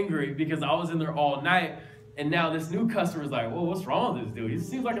 I'm angry because I was in there all night. And now this new customer is like, well, what's wrong with this dude? He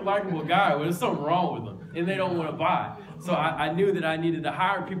seems like a likable guy, but there's something wrong with him. And they don't want to buy. So I knew that I needed to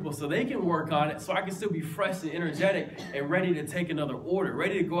hire people so they can work on it, so I can still be fresh and energetic and ready to take another order,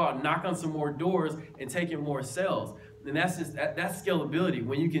 ready to go out and knock on some more doors and take in more sales. And that's just that's scalability.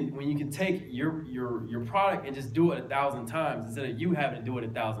 When you can take your product and just do it 1,000 times instead of you having to do it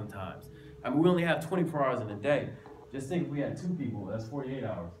 1,000 times. I mean, we only have 24 hours in a day. Just think if we had 2 people, that's 48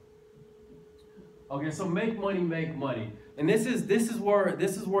 hours. Okay, so make money. And this is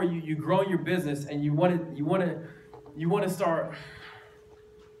where you grow your business, and you want to start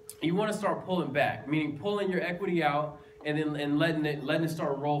pulling back, meaning pulling your equity out and letting it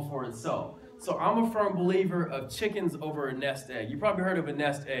start roll for itself. So I'm a firm believer of chickens over a nest egg. You probably heard of a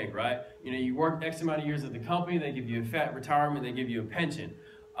nest egg, right? You know, you work X amount of years at the company, they give you a fat retirement, they give you a pension.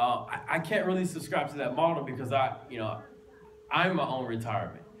 I can't really subscribe to that model because I'm my own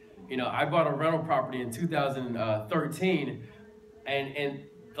retirement. You know, I bought a rental property in 2013, and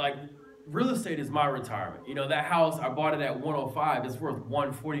like, real estate is my retirement. You know, that house, I bought it at 105. It's worth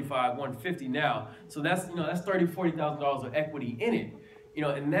 145, 150 now. So that's $30,000, $40,000 of equity in it. You know,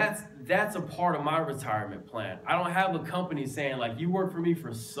 and that's a part of my retirement plan. I don't have a company saying, like, you work for me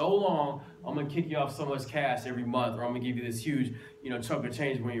for so long, I'm gonna kick you off so much cash every month, or I'm gonna give you this huge, chunk of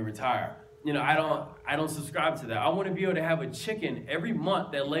change when you retire. You know, I don't subscribe to that. I want to be able to have a chicken every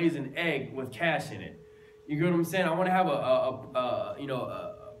month that lays an egg with cash in it. You get what I'm saying? I want to have a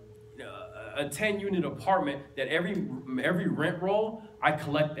 10-unit apartment that every rent roll, I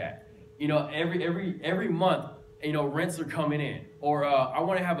collect that. You know, every month, rents are coming in. Or I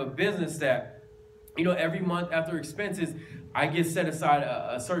want to have a business that, every month after expenses, I get set aside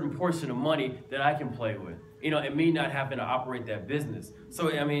a certain portion of money that I can play with. And me not having to operate that business. So,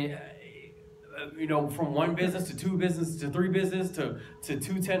 I mean, from 1 business to 2 business to 3 business to 2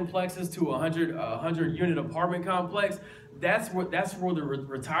 10-plexes to a 100-unit apartment complex. That's where the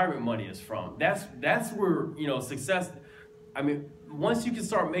retirement money is from. That's where success. I mean, once you can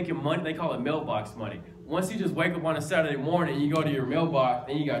start making money, they call it mailbox money. Once you just wake up on a Saturday morning, you go to your mailbox,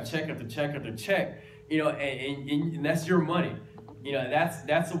 and you got check after check after check. And that's your money.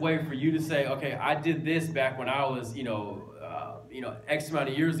 That's a way for you to say, okay, I did this back when I was X amount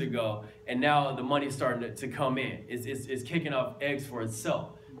of years ago, and now the money's starting to come in. It's kicking off eggs for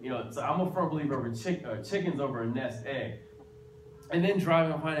itself. So I'm a firm believer over chickens over a nest egg. And then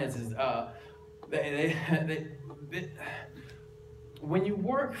driving finances. When you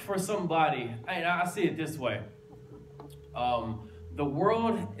work for somebody, I see it this way. The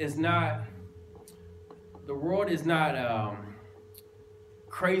world is not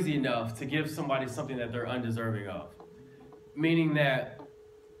crazy enough to give somebody something that they're undeserving of. Meaning that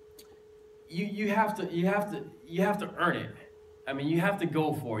you have to earn it. I mean, you have to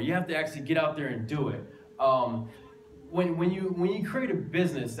go for it. You have to actually get out there and do it. When you create a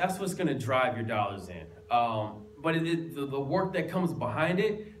business, that's what's going to drive your dollars in. But the work that comes behind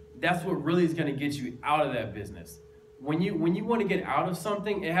it, that's what really is going to get you out of that business. When you want to get out of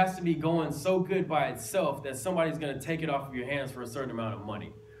something, it has to be going so good by itself that somebody's going to take it off of your hands for a certain amount of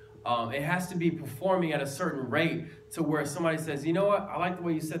money. It has to be performing at a certain rate to where somebody says, you know what, I like the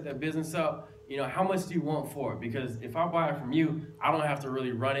way you set that business up. How much do you want for it? Because if I buy it from you, I don't have to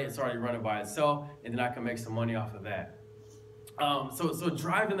really run it. It's already running by itself, and then I can make some money off of that. So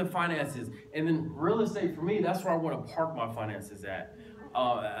driving the finances, and then real estate for me, that's where I want to park my finances at.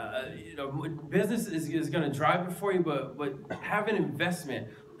 Business is going to drive it for you, but have an investment.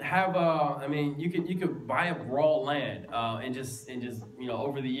 Have you could buy up raw land and just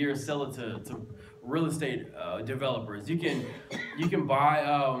over the years sell it to real estate developers. You can buy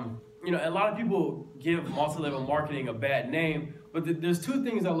a lot of people give multi-level marketing a bad name, but there's 2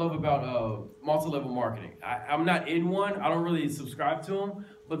 things I love about multi-level marketing. I'm not in one. I don't really subscribe to them,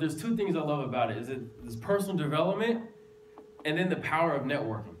 but there's 2 things I love about it. Is personal development, and then the power of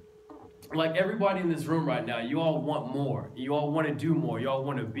networking. Like everybody in this room right now, you all want more. You all want to do more. You all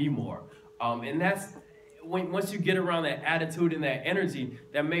want to be more. And that's once you get around that attitude and that energy,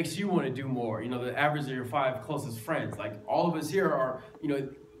 that makes you want to do more. The average of your 5 closest friends. Like all of us here are,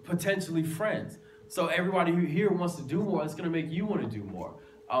 potentially friends. So everybody who here wants to do more, it's going to make you want to do more.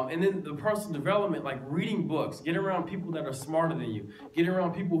 And then the personal development, like reading books, get around people that are smarter than you, get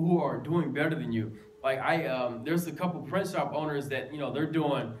around people who are doing better than you. Like there's a couple print shop owners that,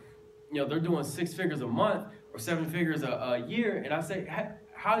 they're doing 6 figures a month or 7 figures a year. And I say,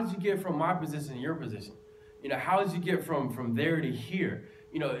 how did you get from my position to your position? How did you get from there to here?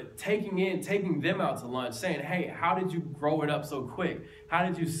 Taking them out to lunch, saying, hey, how did you grow it up so quick? How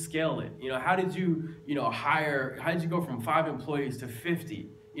did you scale it? How did you, how did you go from 5 employees to 50?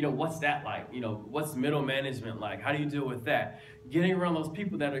 what's that like? What's middle management like? How do you deal with that? Getting around those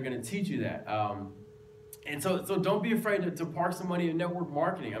people that are going to teach you that. And so don't be afraid to park some money in network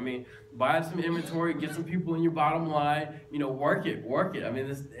marketing. I mean, buy some inventory, get some people in your bottom line, work it. I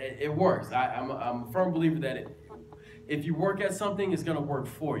mean, it works. I'm a firm believer that if you work at something, it's going to work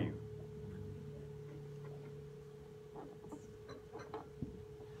for you.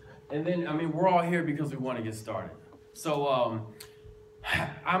 And then, I mean, we're all here because we want to get started. So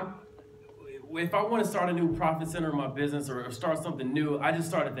if I want to start a new profit center in my business or start something new, I just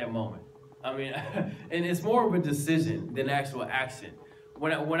start at that moment. I mean, and it's more of a decision than actual action.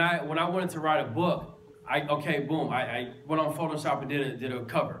 When I wanted to write a book, I went on Photoshop and did a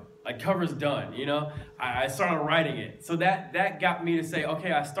cover. Like, cover's done, I started writing it. So that got me to say,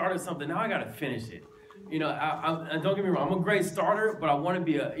 okay, I started something, now I got to finish it. Don't get me wrong, I'm a great starter, but I want to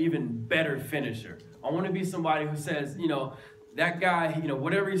be an even better finisher. I want to be somebody who says, that guy,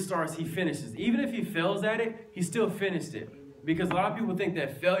 whatever he starts, he finishes. Even if he fails at it, he still finished it. Because a lot of people think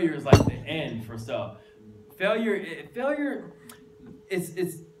that failure is like the end for stuff. Failure,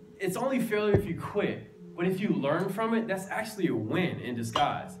 it's only failure if you quit. But if you learn from it, that's actually a win in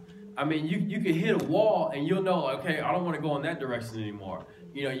disguise. I mean, you could hit a wall and you'll know, okay, I don't want to go in that direction anymore.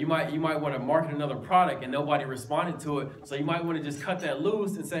 You might want to market another product and nobody responded to it. So you might want to just cut that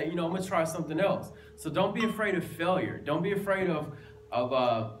loose and say, I'm going to try something else. So don't be afraid of failure. Don't be afraid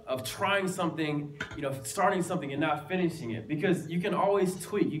of trying something, starting something and not finishing it, because you can always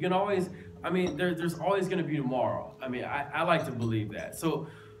tweak. You can always, there's always going to be tomorrow. I mean, I like to believe that. So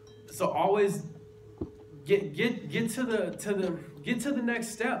always get to the next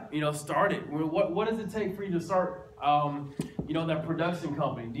step. Start it. What does it take for you to start? That production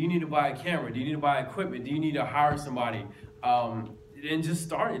company? Do you need to buy a camera? Do you need to buy equipment? Do you need to hire somebody? And just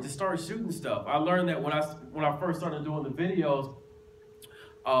start it. Just start shooting stuff. I learned that when I first started doing the videos.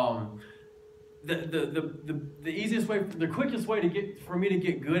 The easiest way, the quickest way for me to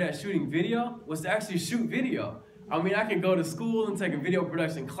get good at shooting video was to actually shoot video. I mean, I can go to school and take a video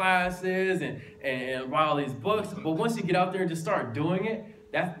production classes and buy all these books, but once you get out there and just start doing it,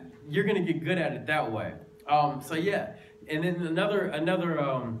 you're gonna get good at it that way. So yeah, and then another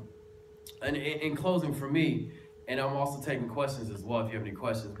in closing for me, and I'm also taking questions as well if you have any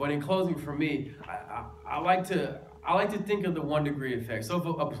questions. But in closing for me, I like to think of the 1 degree effect. So if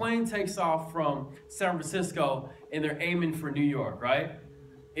a plane takes off from San Francisco and they're aiming for New York, right?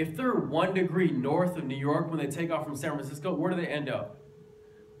 If they're 1 degree north of New York when they take off from San Francisco, where do they end up?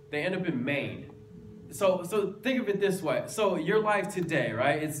 They end up in Maine. So think of it this way. So your life today,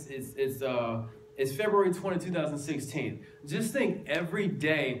 right? It's February 20, 2016. Just think every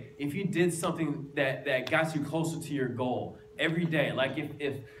day if you did something that got you closer to your goal. Every day. Like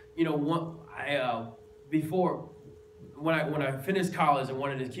before when I finished college and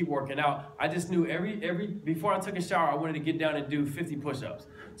wanted to keep working out, I just knew before I took a shower, I wanted to get down and do 50 push-ups.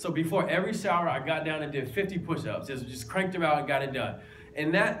 So before every shower, I got down and did 50 push-ups. Just cranked them out and got it done.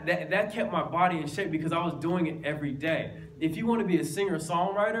 And that kept my body in shape because I was doing it every day. If you want to be a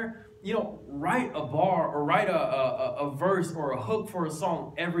singer-songwriter, write a bar or write a verse or a hook for a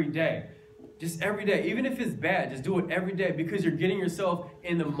song every day. Just every day. Even if it's bad, just do it every day because you're getting yourself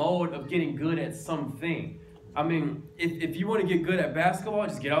in the mode of getting good at something. I mean, if you want to get good at basketball,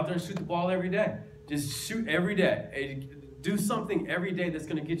 just get out there and shoot the ball every day. Just shoot every day. Do something every day that's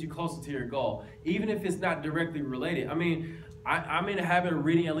going to get you closer to your goal, even if it's not directly related. I mean, I'm in a habit of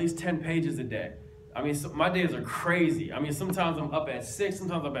reading at least 10 pages a day. I mean, my days are crazy. I mean, sometimes I'm up at 6,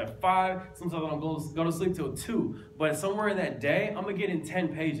 sometimes I'm at 5, sometimes I don't go to sleep till 2. But somewhere in that day, I'm going to get in 10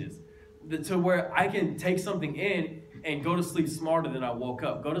 pages to where I can take something in and go to sleep smarter than I woke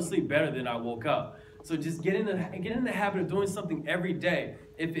up, go to sleep better than I woke up. So just get in the habit of doing something every day.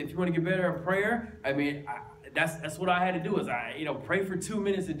 If you want to get better at prayer, I mean, that's what I had to do is pray for 2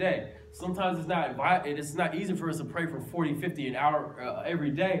 minutes a day. Sometimes it's not easy for us to pray for 40, 50 an hour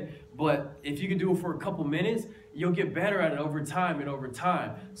every day. But if you can do it for a couple minutes, you'll get better at it over time and over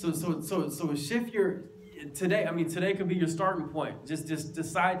time. So shift your today. I mean, today could be your starting point. Just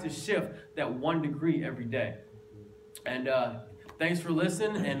decide to shift that 1 degree every day. And thanks for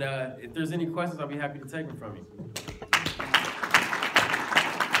listening. And if there's any questions, I'll be happy to take them from you.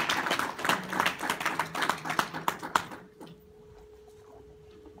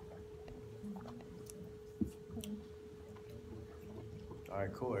 All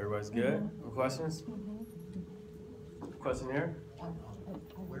right, cool. Everybody's good? No questions? Question here?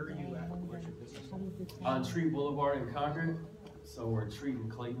 Where are you at? Where's your business? On Treat Boulevard in Concord. So where Treat and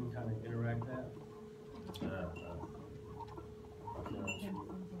Clayton kind of interact at.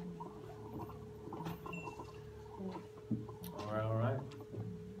 All right.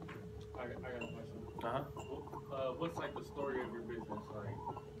 what's like the story of your business? Like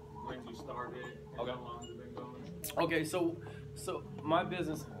when you started and Okay. how long has it been going? Okay, so my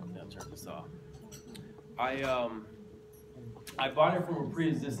business. I'll turn this off. I bought it from a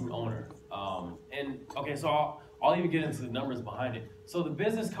pre-existing owner, and okay, so I'll even get into the numbers behind it. So the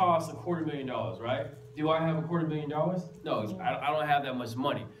business costs $250,000, right? Do I have $250,000? No, I don't have that much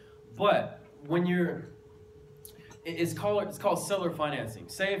money. But when it's called seller financing.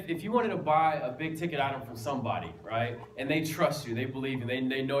 Say if you wanted to buy a big ticket item from somebody, right, and they trust you, they believe you,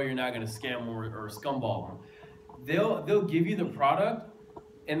 they know you're not going to scam them or scumball them, they'll give you the product,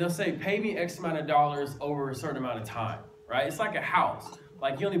 and they'll say, pay me X amount of dollars over a certain amount of time, right? It's like a house.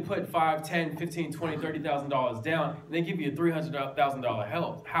 Like you only put $5, $10, $15, $20, $30,000 down, and they give you a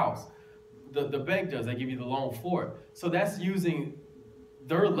 $300,000 house. The bank does, they give you the loan for it. So that's using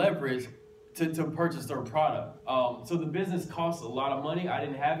their leverage to purchase their product. So the business costs a lot of money. I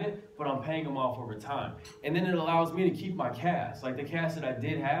didn't have it, but I'm paying them off over time. And then it allows me to keep my cash. Like the cash that I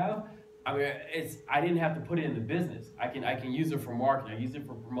did have, I mean, I didn't have to put it in the business. I can use it for marketing. I use it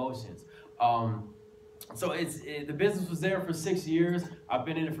for promotions. So the business was there for 6 years. I've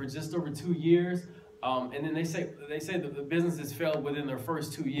been in it for just over 2 years. And then they say that the businesses failed within their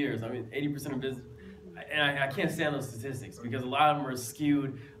first 2 years. I mean, 80% of business, and I can't stand those statistics because a lot of them are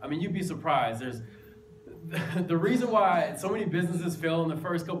skewed. I mean, you'd be surprised. The reason why so many businesses fail in the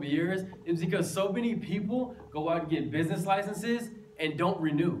first couple of years is because so many people go out and get business licenses and don't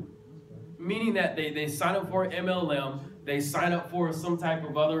renew. Meaning that they sign up for MLM, they sign up for some type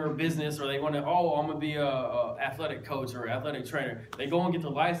of other business, or they want to, I'm going to be a athletic coach or athletic trainer. They go and get the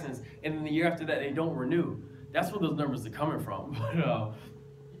license, and then the year after that, they don't renew. That's where those numbers are coming from.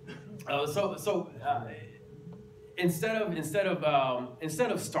 Instead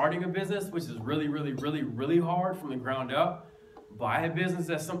of starting a business, which is really, really, really, really hard from the ground up, buy a business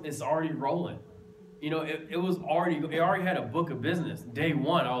that's already rolling. You know, it already had a book of business. Day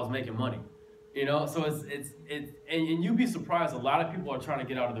one, I was making money. You know, so and you'd be surprised, a lot of people are trying to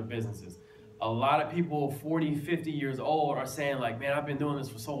get out of their businesses. A lot of people 40, 50 years old are saying like, man, I've been doing this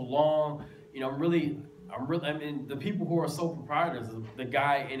for so long. You know, I mean, the people who are sole proprietors, the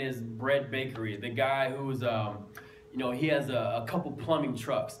guy in his bread bakery, the guy who's, you know, he has a couple plumbing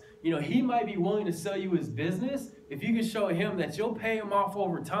trucks. You know, he might be willing to sell you his business if you can show him that you'll pay him off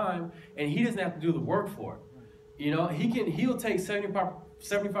over time and he doesn't have to do the work for it. You know, he'll take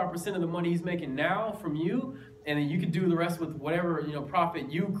 75% of the money he's making now from you, and then you can do the rest with whatever, you know,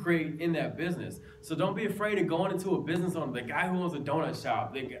 profit you create in that business. So don't be afraid of going into a business owner, the guy who owns a donut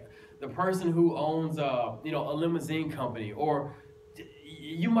shop, the person who owns, you know, a limousine company, or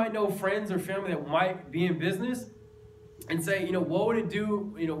you might know friends or family that might be in business and say, you know, what would it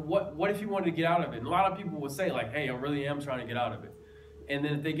do? You know, what if you wanted to get out of it? And a lot of people will say like, hey, I really am trying to get out of it. And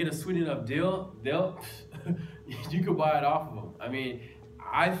then if they get a sweet enough deal, you could buy it off of them. I mean,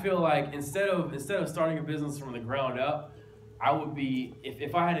 I feel like instead of starting a business from the ground up, I would be,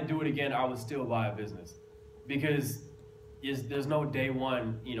 if I had to do it again, I would still buy a business, because there's no day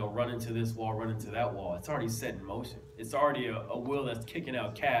one, you know, run into this wall, run into that wall. It's already set in motion. It's already a wheel that's kicking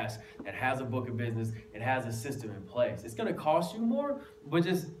out cash, that has a book of business, it has a system in place. It's gonna cost you more, but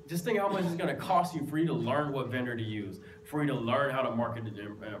just think how much it's gonna cost you for you to learn what vendor to use, for you to learn how to market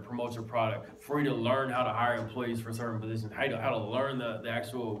and promote your product, for you to learn how to hire employees for certain positions, how to learn the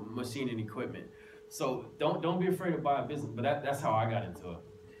actual machine and equipment. So don't be afraid to buy a business, but that's how I got into it.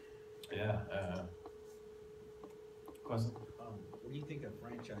 Yeah. Question? What do you think of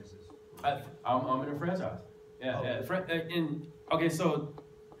franchises? I'm in a franchise. Yeah. Okay, so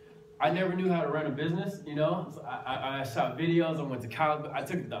I never knew how to run a business, you know. So I shot videos. I went to college. I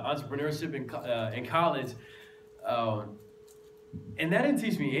took the entrepreneurship in college, and that didn't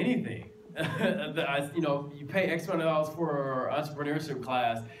teach me anything. You know, you pay X amount of dollars for an entrepreneurship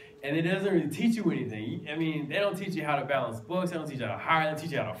class, and it doesn't really teach you anything. I mean, they don't teach you how to balance books. They don't teach you how to hire. They don't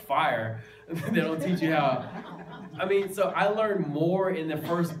teach you how to fire. They don't teach you how. I mean, so I learned more in the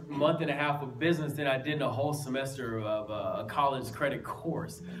first month and a half of business than I did in a whole semester of a college credit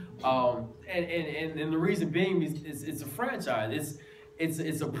course. And the reason being is it's a franchise.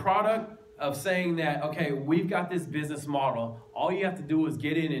 It's a product of saying that, okay, we've got this business model. All you have to do is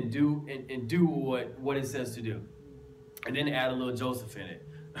get in and do what it says to do, and then add a little Joseph in it,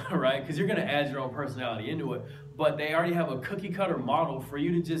 right? Because you're gonna add your own personality into it. But they already have a cookie cutter model for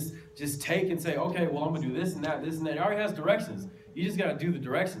you to just take and say, okay, well, I'm gonna do this and that, this and that. It already has directions. You just gotta do the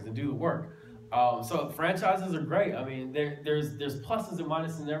directions and do the work. So franchises are great. I mean, there's pluses and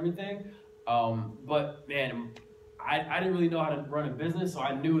minuses and everything. But man, I didn't really know how to run a business, so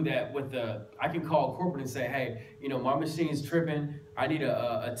I knew that I can call corporate and say, hey, my machine's tripping. I need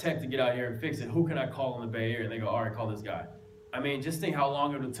a tech to get out here and fix it. Who can I call in the Bay Area? And they go, all right, call this guy. I mean, just think how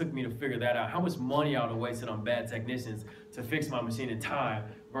long it took me to figure that out. How much money I would have wasted on bad technicians to fix my machine in time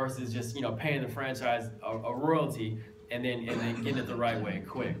versus just, paying the franchise a royalty and then getting it the right way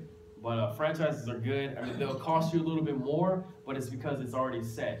quick. But franchises are good. I mean, they'll cost you a little bit more, but it's because it's already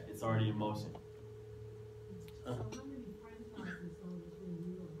set. It's already in motion. So how many franchises are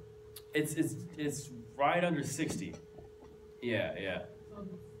within yours? It's right under 60. Yeah. So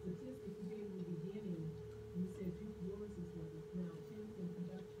the statistics you gave in the beginning, you said yours is now 10th in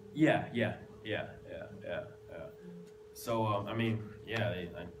production? Yeah. So,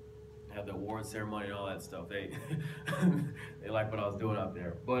 they had the award ceremony and all that stuff. They they like what I was doing out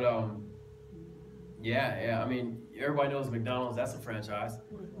there. But, I mean, everybody knows McDonald's, that's a franchise.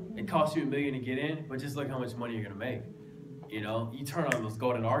 It costs you $1 million to get in, but just look how much money you're going to make. You turn on those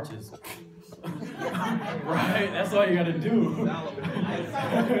golden arches. Right? That's all you got to do.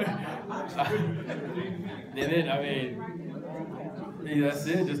 And then, that's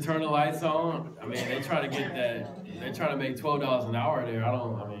it. Just turn the lights on. I mean, they try to make $12 an hour there.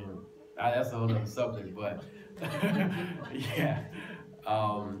 That's a whole other subject, but yeah.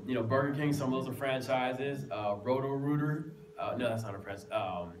 Burger King, some of those are franchises. Roto-Rooter, no, that's not a franchise.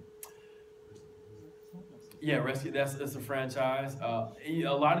 Rescue, that's a franchise. A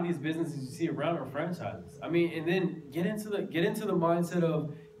lot of these businesses you see around are franchises. I mean, and then get into the mindset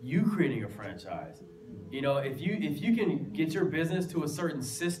of you creating a franchise. If you can get your business to a certain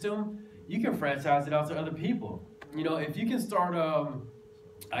system, you can franchise it out to other people. If you can start a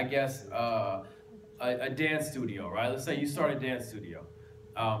dance studio, right? Let's say you start a dance studio.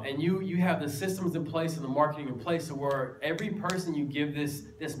 And you have the systems in place and the marketing in place to where every person you give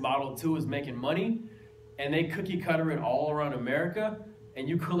this model to is making money, and they cookie cutter it all around America, and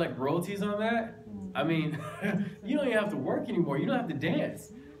you collect royalties on that. I mean, you don't even have to work anymore. You don't have to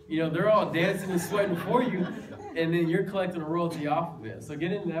dance. They're all dancing and sweating for you, and then you're collecting a royalty off of it. So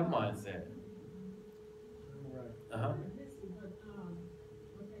get into that mindset. Okay, I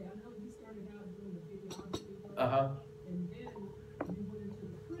know you started out doing the videography. And then you went into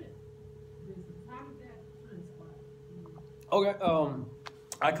the print business. How did that transpire? Okay,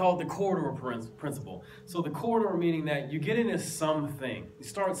 I call it the corridor principle. So the corridor meaning that you get into something, you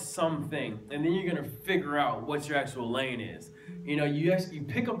start something, and then you're gonna figure out what your actual lane is. You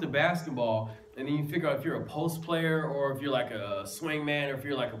pick up the basketball, and then you figure out if you're a post player or if you're like a swing man or if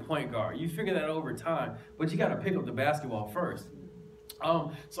you're like a point guard. You figure that over time, but you gotta pick up the basketball first.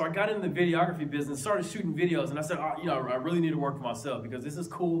 So I got into the videography business, started shooting videos, and I said, I really need to work for myself because this is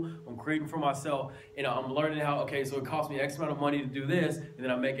cool. I'm creating for myself. I'm learning how, so it costs me X amount of money to do this, and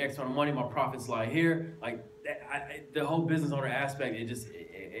then I make X amount of money, my profits lie here. Like, the whole business owner aspect,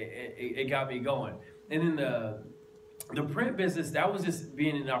 it got me going. And then the print business, that was just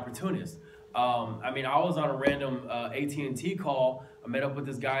being an opportunist. I was on a random AT&T call. I met up with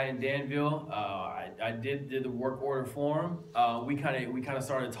this guy in Danville. I did the work order for him. We kind of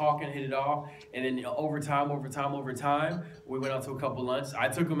started talking, hit it off, and then over time, we went out to a couple lunches. I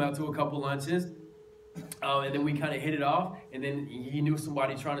took him out to a couple lunches, and then we kind of hit it off. And then he knew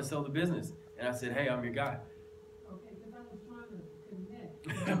somebody trying to sell the business, and I said, "Hey, I'm your guy." Okay, because I was trying to connect.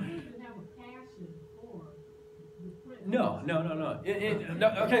 You didn't have a passion for the print. No.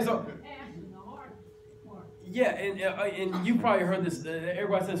 Okay, so. Yeah, and you probably heard this.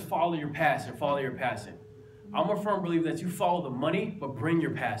 Everybody says follow your passion, follow your passion. I'm a firm believer that you follow the money, but bring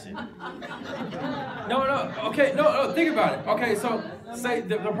your passion. No, think about it. Okay, so say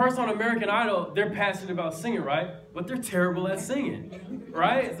the person on American Idol, they're passionate about singing, right? But they're terrible at singing,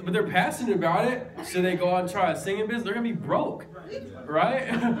 right? But they're passionate about it. Should they go out and try a singing business? They're gonna be broke,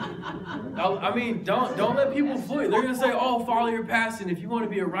 right? Don't let people fool you. They're gonna say, oh, follow your passion. If you want to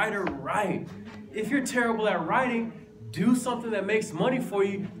be a writer, write. If you're terrible at writing, do something that makes money for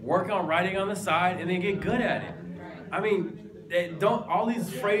you, work on writing on the side, and then get good at it. Don't all these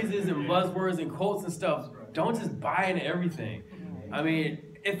phrases and buzzwords and quotes and stuff, don't just buy into everything.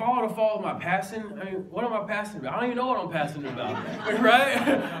 If I were to follow my passion, what am I passionate about? I don't even know what I'm passionate about, right?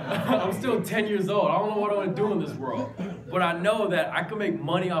 I'm still 10 years old. I don't know what I want to do in this world. But I know that I can make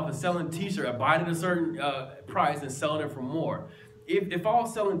money off of selling t-shirts. I buy it at a certain price and selling it for more. If I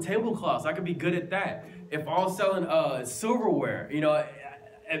was selling tablecloths, I could be good at that. If I was selling silverware,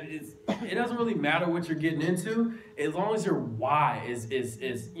 it doesn't really matter what you're getting into, as long as your why is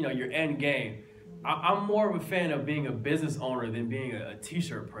your end game. I'm more of a fan of being a business owner than being a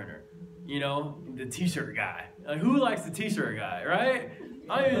t-shirt printer. The t-shirt guy. Who likes the t-shirt guy, right?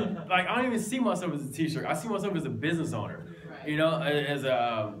 I don't even see myself as a teacher. I see myself as a business owner. You know, as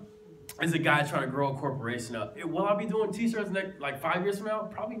a guy trying to grow a corporation up. Will I be doing t-shirts next, like 5 years from now?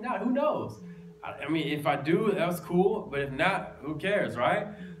 Probably not. Who knows? I mean, if I do, that's cool. But if not, who cares, right?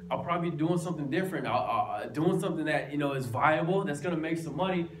 I'll probably be doing something different. Doing something that, you know, is viable, that's going to make some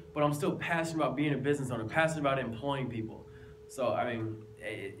money, but I'm still passionate about being a business owner, passionate about employing people. So, I mean,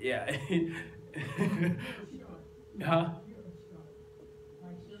 yeah. Huh?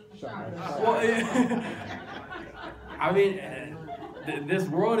 Well, I mean, this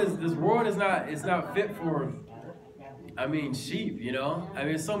world is not fit for, I mean, sheep, you know? I mean,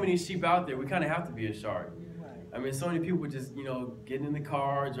 there's so many sheep out there, we kind of have to be a shark. I mean, so many people just, you know, getting in the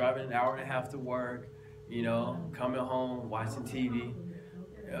car, driving an hour and a half to work, you know, coming home, watching TV.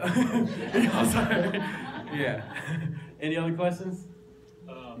 You know, sorry. Yeah. Any other questions?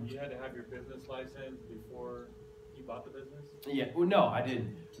 You had to have your business license before you bought the business? Yeah. Well, no, I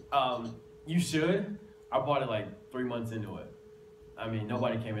didn't. You should. I bought it like 3 months into it. I mean,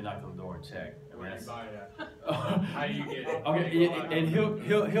 nobody came and knocked on the door and checked. And where do you buy that? How do you get it? Okay, and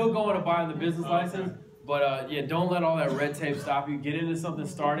he'll go on to buy the business license. But yeah, don't let all that red tape stop you. Get into something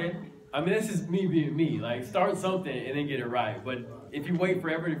started. I mean, this is me being me. Like, start something and then get it right. But if you wait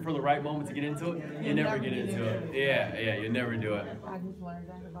forever for the right moment to get into it, you never get into it. Yeah, you never do it. I just learned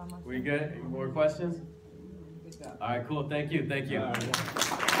that about myself. We good? Any more questions? All right, cool. Thank you.